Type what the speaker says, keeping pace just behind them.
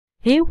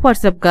Hey,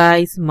 what's up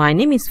guys, my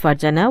name is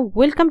Farjana.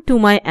 Welcome to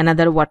my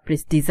another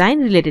WordPress design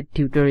related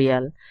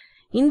tutorial.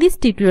 In this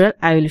tutorial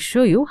I will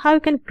show you how you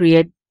can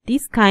create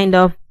this kind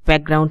of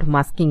background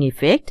masking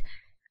effect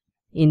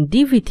in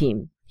Divi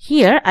theme.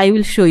 Here I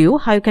will show you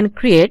how you can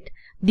create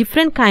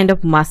different kind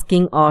of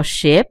masking or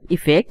shape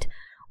effect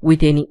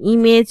with any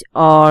image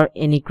or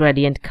any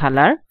gradient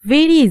color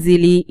very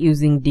easily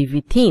using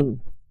Divi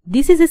theme.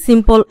 This is a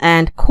simple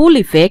and cool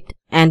effect,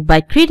 and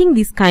by creating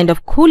this kind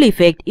of cool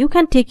effect you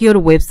can take your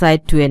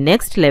website to a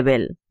next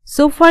level.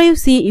 So far you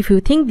see, if you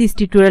think this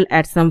tutorial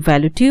adds some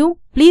value to you,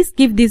 please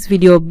give this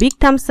video a big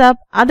thumbs up,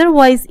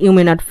 otherwise you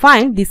may not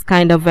find this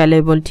kind of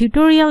valuable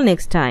tutorial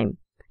next time.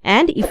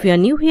 And if you are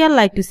new here,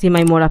 like to see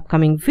my more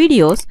upcoming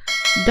videos,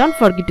 don't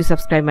forget to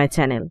subscribe my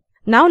channel.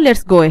 Now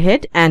let's go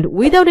ahead and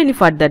without any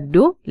further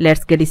ado,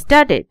 let's get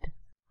started.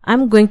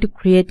 I'm going to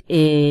create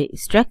a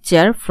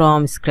structure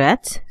from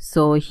scratch.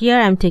 So here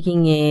I'm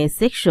taking a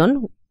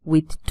section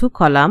with 2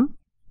 columns,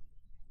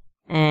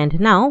 and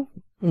now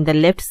in the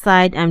left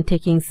side I'm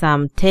taking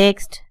some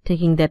text,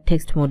 taking the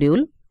text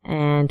module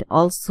and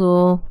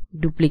also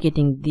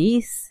duplicating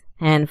this,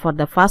 and for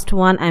the first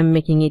one I'm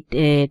making it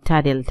a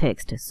title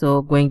text.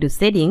 So going to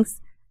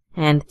settings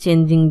and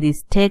changing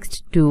this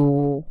text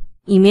to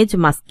image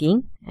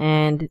masking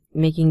and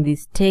making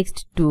this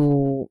text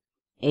to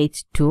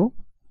H2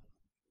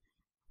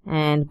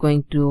 and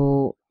going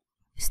to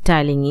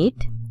styling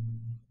it.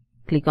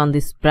 Click on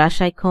this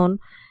brush icon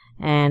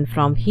and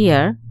from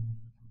here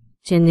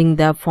changing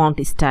the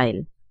font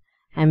style.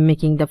 I'm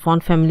making the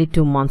font family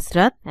to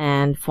Montserrat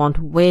and font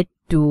weight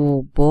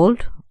to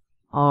bold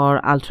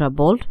or ultra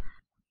bold,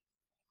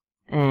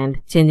 and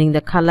changing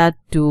the color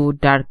to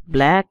dark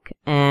black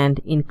and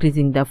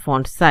increasing the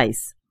font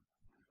size.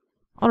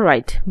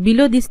 Alright,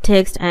 below this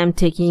text I am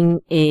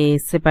taking a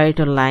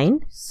separator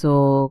line.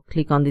 So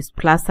click on this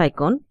plus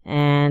icon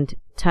and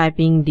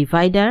typing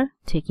divider,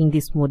 taking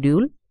this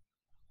module,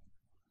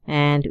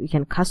 and we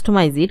can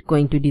customize it.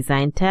 Going to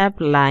design tab,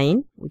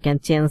 line, we can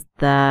change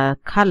the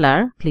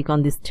color. Click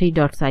on this 3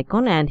 dots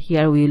icon and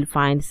here we will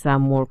find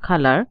some more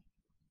color,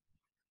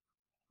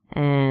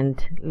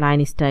 and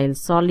line style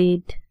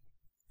solid.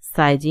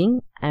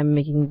 Sizing, I'm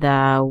making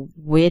the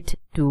weight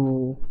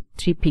to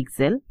 3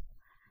 pixel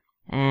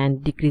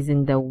and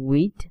decreasing the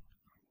width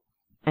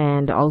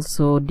and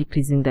also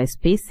decreasing the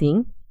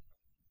spacing.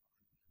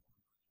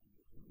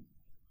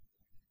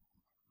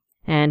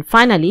 And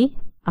finally,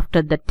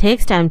 after the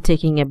text I'm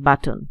taking a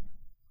button.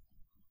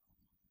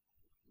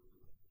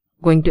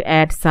 Going to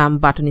add some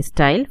button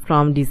style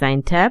from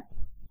design tab.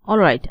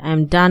 Alright,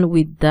 I'm done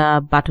with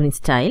the button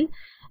style,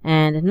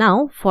 and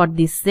now for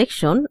this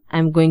section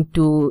I'm going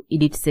to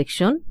edit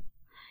section,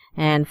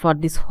 and for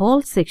this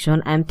whole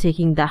section I'm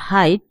taking the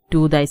height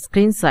to the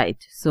screen size.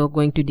 So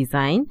going to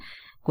design,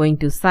 going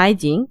to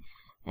sizing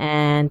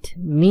and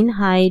mean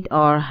height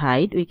or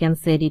height, we can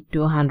set it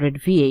to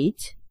 100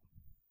 VH,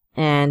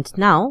 and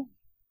now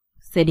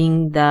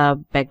setting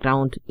the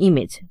background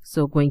image.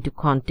 So going to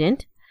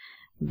content,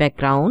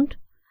 background,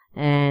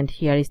 and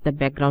here is the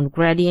background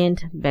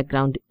gradient,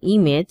 background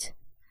image.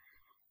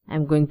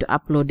 I'm going to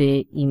upload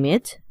a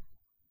image,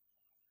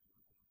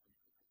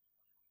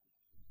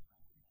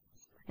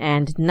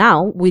 and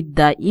now with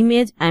the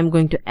image I'm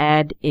going to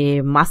add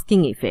a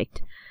masking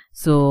effect.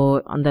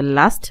 So on the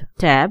last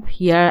tab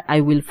here I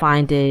will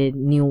find a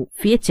new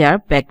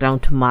feature,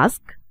 background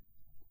mask,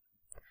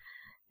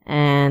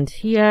 and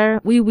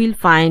here we will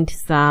find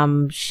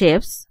some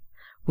shapes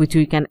which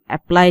we can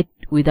apply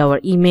with our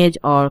image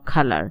or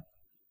color.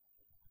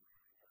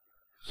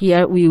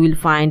 Here we will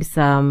find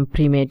some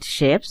pre-made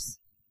shapes.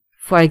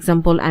 For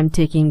example, I'm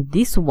taking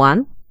this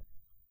one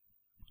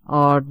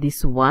or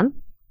this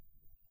one,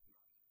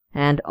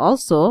 and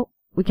also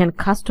we can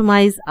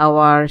customize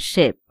our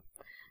shape.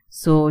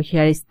 So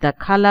here is the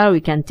color,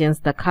 we can change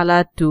the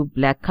color to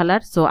black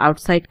color. So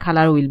outside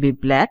color will be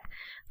black.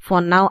 For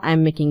now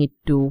I'm making it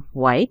to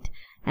white.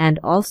 And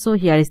also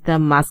here is the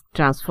mask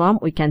transform,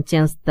 we can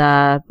change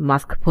the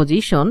mask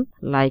position,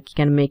 like you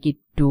can make it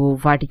to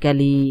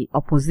vertically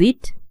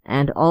opposite,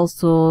 and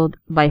also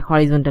by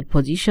horizontal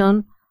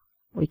position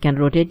we can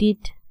rotate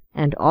it,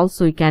 and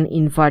also you can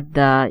invert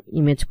the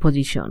image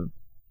position.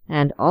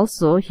 And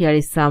also here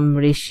is some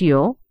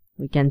ratio,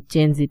 we can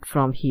change it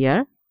from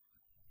here.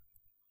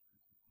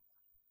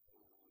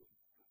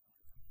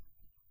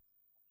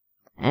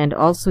 And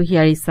also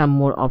here is some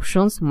more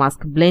options,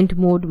 mask blend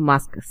mode,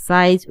 mask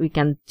size, we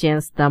can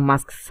change the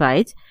mask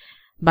size.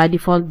 By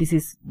default this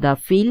is the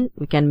fill,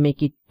 we can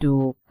make it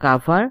to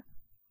cover.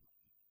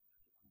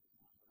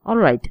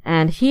 Alright,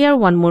 and here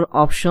one more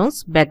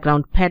options,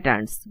 background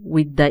patterns.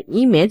 With the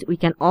image we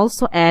can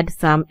also add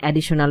some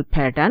additional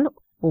pattern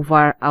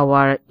over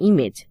our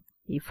image.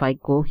 If I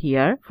go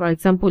here, for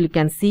example, you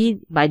can see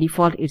by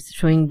default it's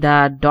showing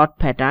the dot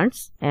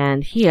patterns,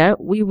 and here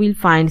we will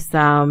find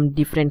some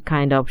different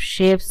kind of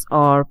shapes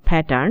or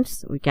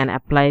patterns we can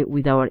apply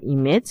with our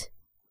image.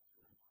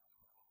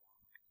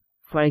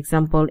 For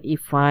example,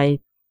 if I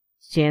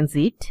change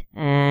it,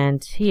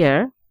 and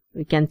here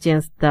we can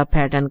change the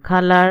pattern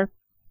color,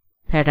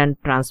 pattern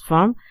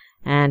transform,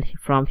 and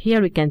from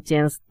here we can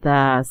change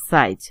the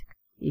size.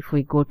 If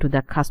we go to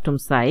the custom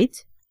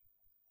size,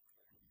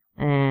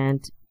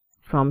 and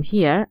from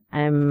here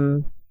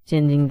I'm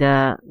changing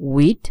the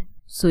width,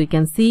 so you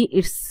can see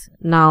it's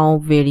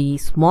now very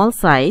small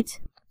size.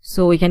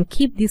 So we can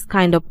keep this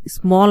kind of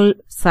small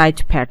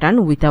size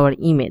pattern with our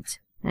image,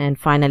 and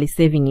finally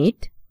saving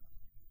it.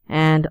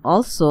 And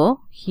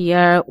also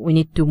here we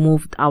need to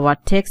move our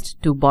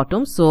text to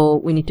bottom, so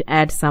we need to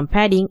add some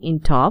padding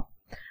in top.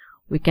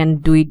 We can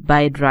do it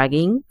by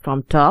dragging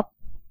from top.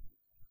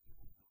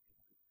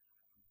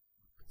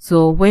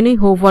 So when we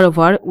hover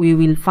over, we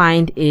will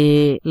find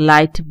a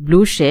light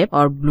blue shape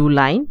or blue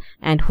line,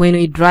 and when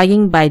we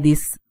dragging by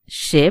this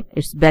shape,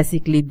 it's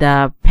basically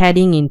the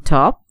padding in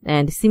top.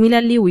 And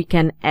similarly we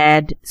can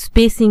add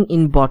spacing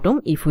in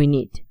bottom if we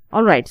need.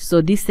 Alright,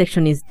 so this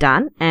section is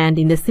done, and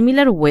in the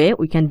similar way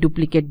we can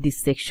duplicate this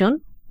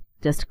section,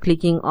 just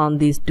clicking on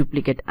this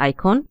duplicate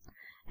icon,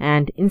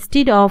 and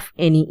instead of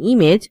any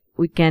image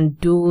we can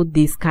do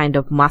this kind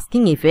of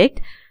masking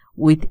effect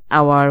with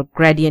our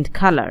gradient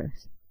color.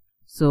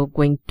 So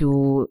going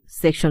to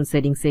section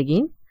settings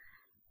again,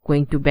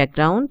 going to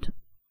background,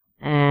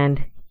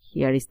 and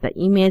here is the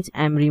image.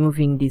 I'm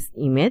removing this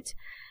image,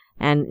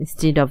 and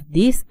instead of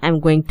this I'm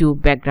going to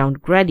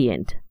background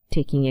gradient,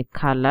 taking a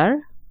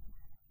color.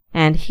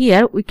 And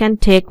here we can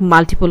take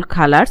multiple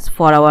colors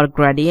for our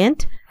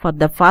gradient. For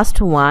the first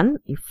one,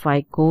 if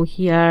I go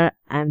here,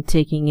 I'm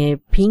taking a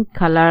pink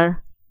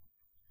color,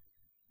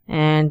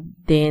 and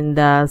then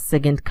the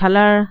second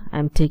color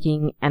I'm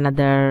taking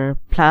another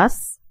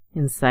plus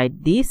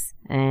inside this,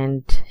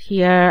 and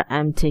here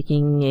I'm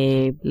taking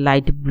a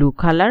light blue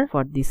color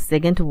for this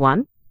second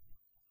one,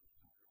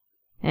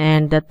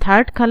 and the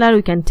third color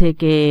we can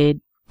take a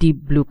deep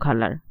blue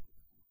color.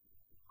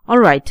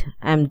 Alright,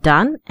 I'm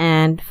done,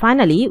 and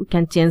finally we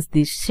can change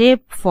this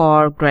shape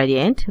for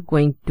gradient,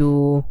 going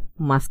to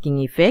masking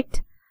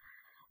effect,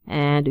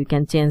 and we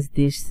can change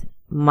this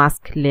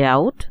mask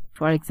layout.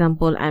 For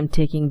example, I'm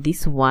taking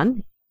this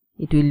one,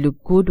 it will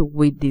look good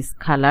with this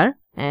color,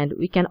 and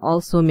we can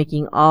also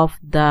making off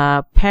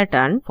the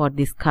pattern for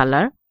this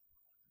color.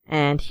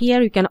 And here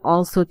we can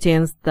also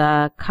change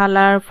the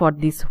color for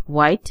this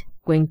white,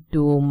 going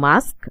to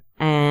mask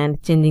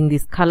and changing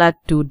this color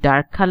to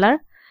dark color.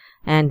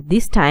 And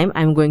this time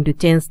I'm going to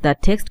change the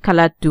text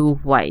color to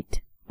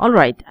white.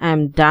 Alright,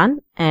 I'm done,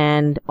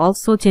 and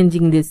also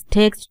changing this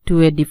text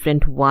to a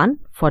different one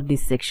for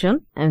this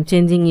section. I'm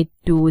changing it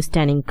to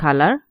stunning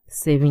color,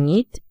 saving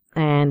it,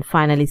 and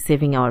finally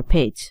saving our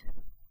page.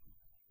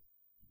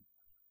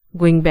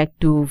 Going back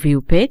to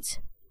view page.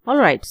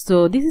 Alright,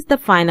 so this is the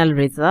final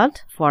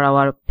result for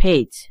our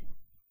page.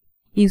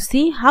 You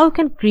see how you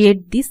can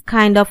create this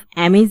kind of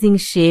amazing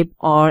shape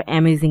or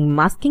amazing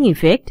masking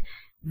effect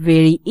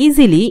very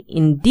easily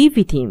in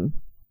Divi theme.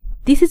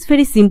 This is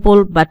very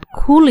simple but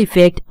cool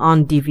effect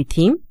on Divi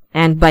theme,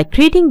 and by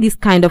creating this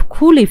kind of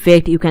cool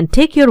effect you can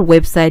take your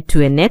website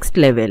to a next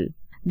level.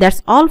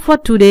 That's all for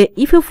today.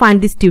 If you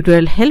find this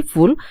tutorial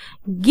helpful,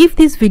 give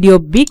this video a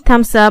big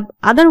thumbs up,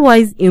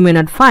 otherwise you may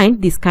not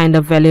find this kind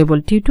of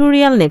valuable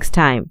tutorial next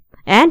time.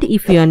 And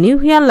if you are new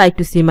here and like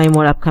to see my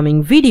more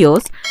upcoming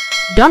videos,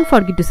 don't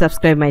forget to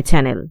subscribe my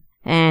channel.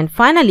 And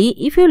finally,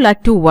 if you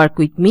like to work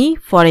with me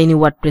for any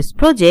WordPress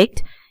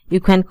project, you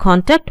can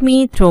contact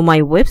me through my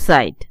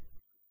website.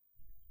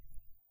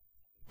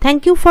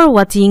 Thank you for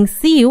watching.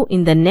 See you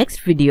in the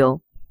next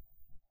video.